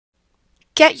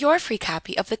Get your free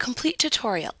copy of the complete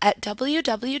tutorial at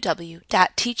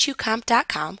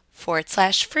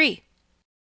www.teachucomp.com/free.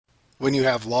 When you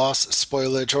have loss,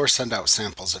 spoilage, or send out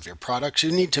samples of your products,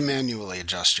 you need to manually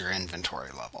adjust your inventory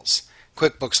levels.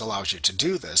 QuickBooks allows you to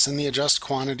do this in the Adjust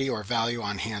Quantity or Value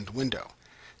on Hand window.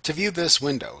 To view this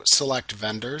window, select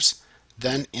Vendors,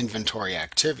 then Inventory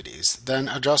Activities, then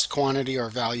Adjust Quantity or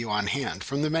Value on Hand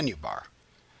from the menu bar.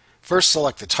 First,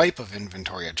 select the type of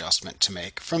inventory adjustment to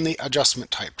make from the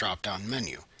Adjustment Type drop-down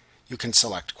menu. You can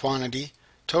select Quantity,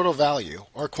 Total Value,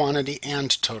 or Quantity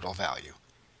and Total Value.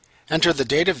 Enter the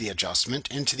date of the adjustment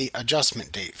into the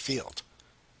Adjustment Date field.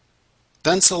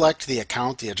 Then select the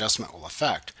account the adjustment will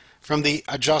affect from the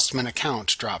Adjustment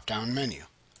Account drop-down menu.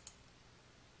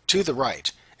 To the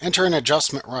right, enter an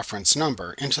adjustment reference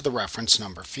number into the reference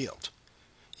number field.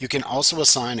 You can also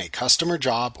assign a customer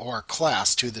job or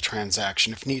class to the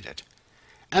transaction if needed.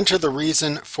 Enter the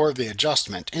reason for the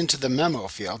adjustment into the memo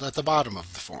field at the bottom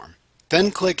of the form. Then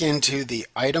click into the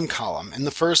item column in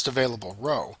the first available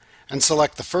row and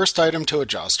select the first item to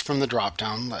adjust from the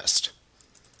drop-down list.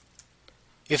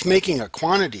 If making a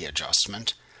quantity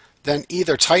adjustment, then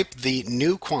either type the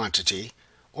new quantity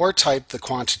or type the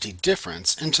quantity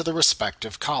difference into the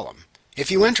respective column. If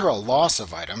you enter a loss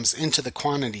of items into the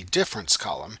quantity difference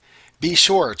column, be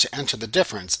sure to enter the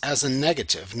difference as a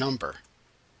negative number.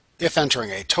 If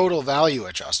entering a total value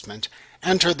adjustment,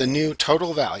 enter the new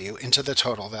total value into the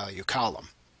total value column.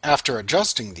 After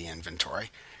adjusting the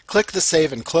inventory, click the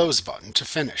Save and Close button to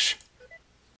finish.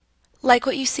 Like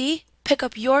what you see? Pick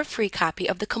up your free copy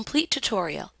of the complete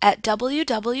tutorial at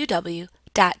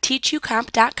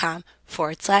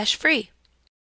www.teachucomp.com/free.